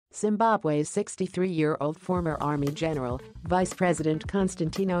Zimbabwe's 63-year-old former army general, Vice President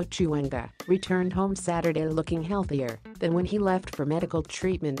Constantino Chiwenga, returned home Saturday looking healthier than when he left for medical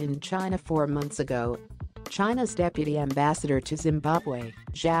treatment in China 4 months ago. China's deputy ambassador to Zimbabwe,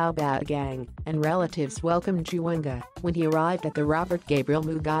 Zhao Baogang, and relatives welcomed Chiwenga when he arrived at the Robert Gabriel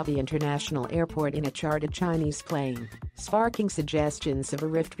Mugabe International Airport in a chartered Chinese plane, sparking suggestions of a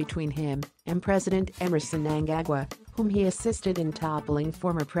rift between him and President Emmerson Mnangagwa, whom he assisted in toppling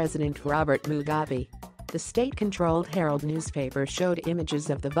former President Robert Mugabe. The state-controlled Herald newspaper showed images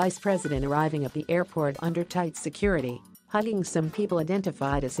of the vice president arriving at the airport under tight security, hugging some people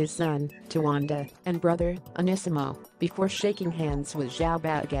identified as his son, Tawanda, and brother, Onisimo, before shaking hands with Zhao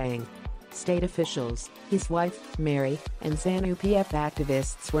Baogang. State officials, his wife, Mary, and ZANU-PF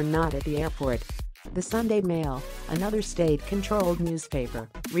activists were not at the airport. The Sunday Mail, another state-controlled newspaper,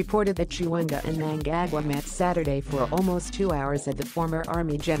 reported that Chiwenga and Mnangagwa met Saturday for almost 2 hours at the former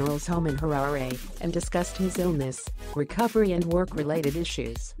army general's home in Harare and discussed his illness, recovery and work-related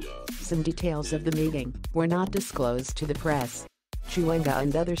issues. Some details of the meeting were not disclosed to the press. Chiwenga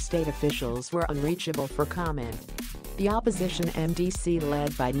and other state officials were unreachable for comment. The opposition MDC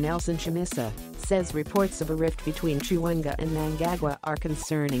led by Nelson Chamisa says reports of a rift between Chiwenga and Mnangagwa are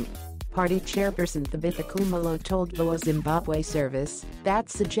concerning. Party chairperson Tabitha Kumalo told the Zimbabwe service that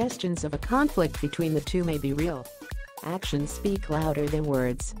suggestions of a conflict between the two may be real. Actions speak louder than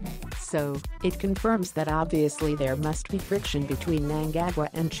words. So, it confirms that obviously there must be friction between Mnangagwa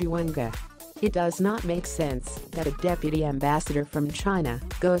and Chiwenga. It does not make sense that a deputy ambassador from China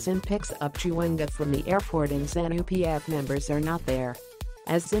goes and picks up Chiwenga from the airport and ZANU-PF members are not there.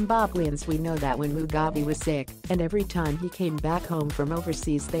 As Zimbabweans, we know that when Mugabe was sick, and every time he came back home from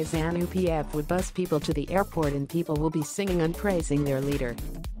overseas, the ZANU-PF would bus people to the airport and people will be singing and praising their leader.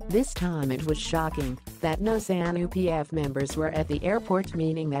 This time it was shocking that no ZANU-PF members were at the airport,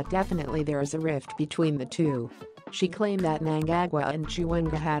 meaning that definitely there is a rift between the two. She claimed that Mnangagwa and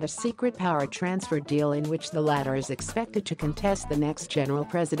Chiwenga had a secret power transfer deal in which the latter is expected to contest the next general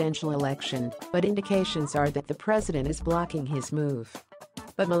presidential election, but indications are that the president is blocking his move.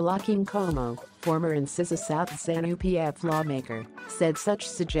 But Malaki Nkomo, former Nsizza South ZANU-PF lawmaker, said such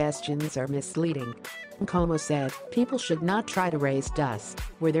suggestions are misleading. Nkomo said, "People should not try to raise dust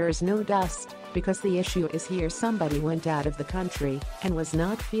where there is no dust, because the issue is here somebody went out of the country and was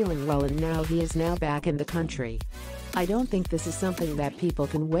not feeling well and now he is now back in the country. I don't think this is something that people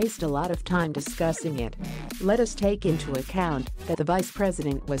can waste a lot of time discussing it. Let us take into account that the vice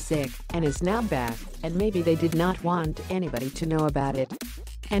president was sick and is now back, and maybe they did not want anybody to know about it.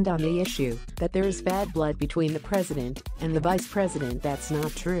 And on the issue that there is bad blood between the president and the vice president, that's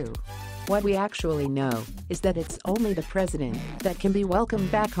not true. What we actually know is that it's only the president that can be welcomed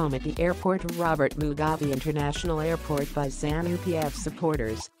back home at the airport Robert Mugabe International Airport by ZANU-PF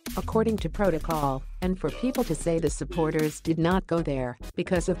supporters, according to protocol, and for people to say the supporters did not go there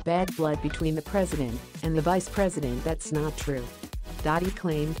because of bad blood between the president and the vice president, that's not true." Dottie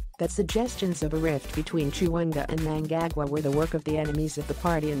claimed that suggestions of a rift between Chiwenga and Mnangagwa were the work of the enemies of the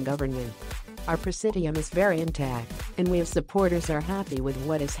party and government. "Our presidium is very intact, and we as supporters are happy with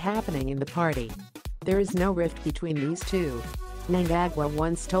what is happening in the party. There is no rift between these two." Mnangagwa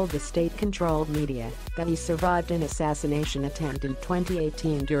once told the state-controlled media that he survived an assassination attempt in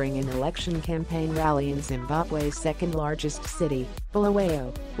 2018 during an election campaign rally in Zimbabwe's second-largest city,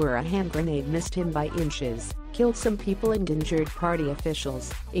 Bulawayo, where a hand grenade missed him by inches, killed some people and injured party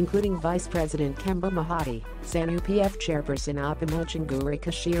officials, including Vice President Kemba Mahadi, ZANU-PF chairperson Apimochin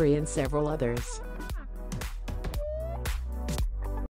Kashiri and several others.